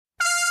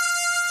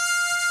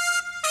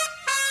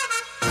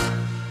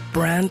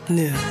brand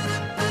new,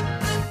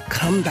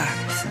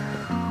 comebacks,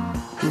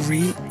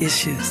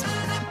 reissues.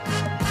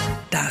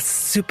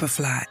 Das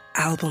Superfly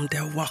Album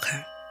der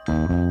Woche.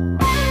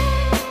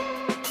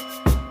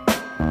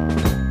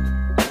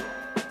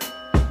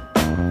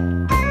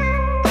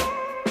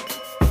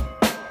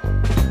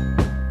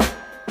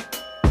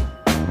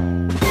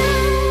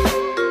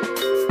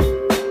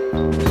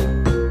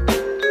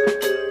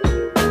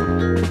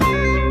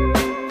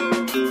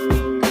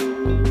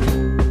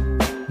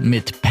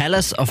 Mit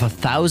Palace of a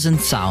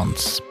Thousand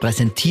Sounds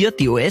präsentiert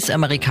die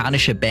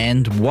US-amerikanische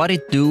Band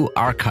Whatitdo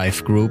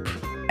Archive Group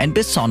ein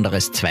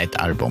besonderes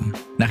Zweitalbum.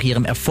 Nach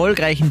ihrem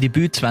erfolgreichen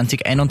Debüt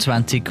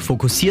 2021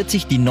 fokussiert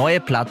sich die neue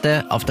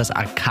Platte auf das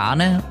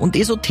Arkane und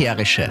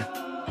Esoterische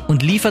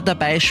und liefert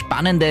dabei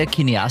spannende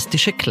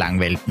kineastische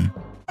Klangwelten.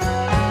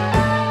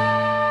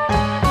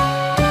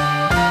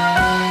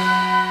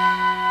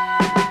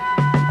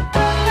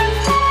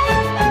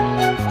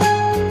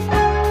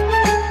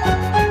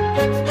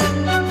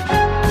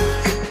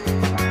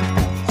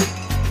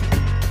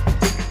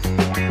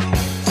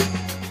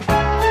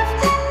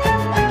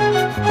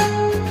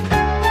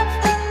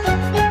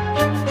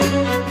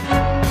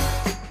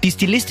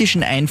 Die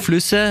stilistischen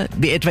Einflüsse,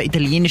 wie etwa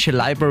italienische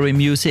Library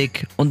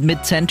Music und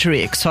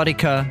Mid-Century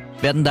Exotica,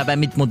 werden dabei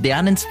mit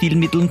modernen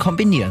Stilmitteln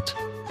kombiniert.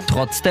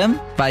 Trotzdem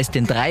war es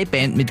den 3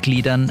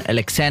 Bandmitgliedern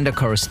Alexander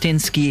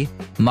Korostinski,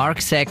 Mark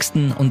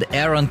Sexton und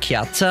Aaron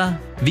Chiazza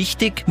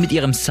wichtig, mit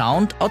ihrem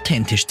Sound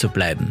authentisch zu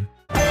bleiben.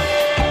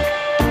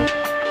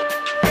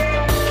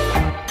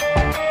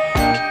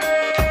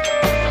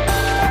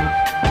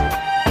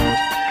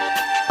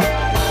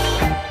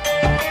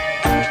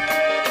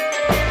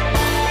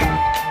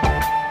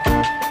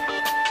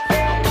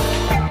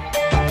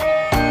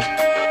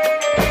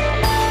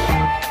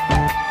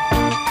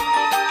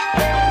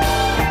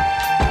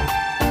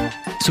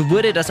 So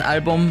wurde das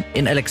Album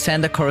in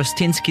Alexander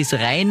Korostinskis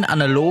rein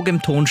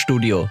analogem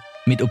Tonstudio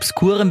mit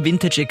obskurem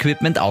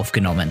Vintage-Equipment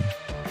aufgenommen.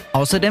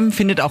 Außerdem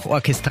findet auch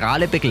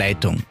orchestrale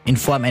Begleitung in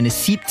Form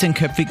eines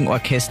 17-köpfigen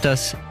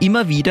Orchesters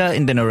immer wieder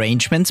in den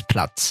Arrangements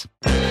Platz.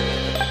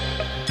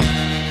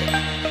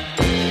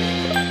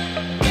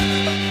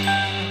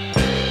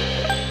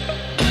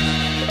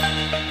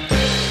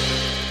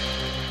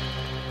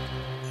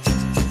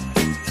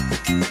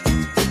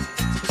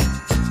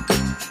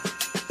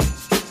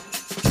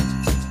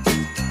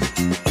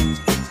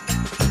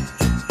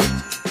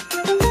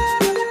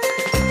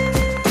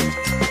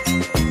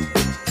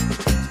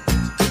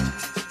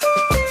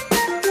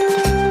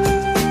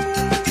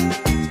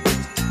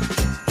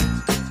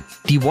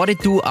 Die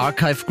Whatitdo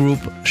Archive Group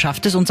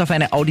schafft es uns auf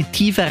eine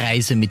auditive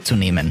Reise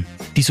mitzunehmen,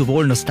 die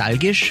sowohl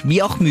nostalgisch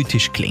wie auch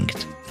mythisch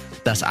klingt.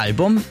 Das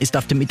Album ist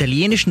auf dem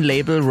italienischen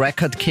Label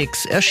Record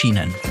Kicks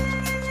erschienen.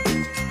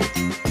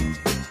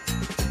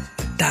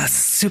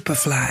 Das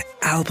Superfly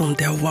Album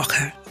der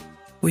Woche.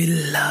 We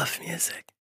love music.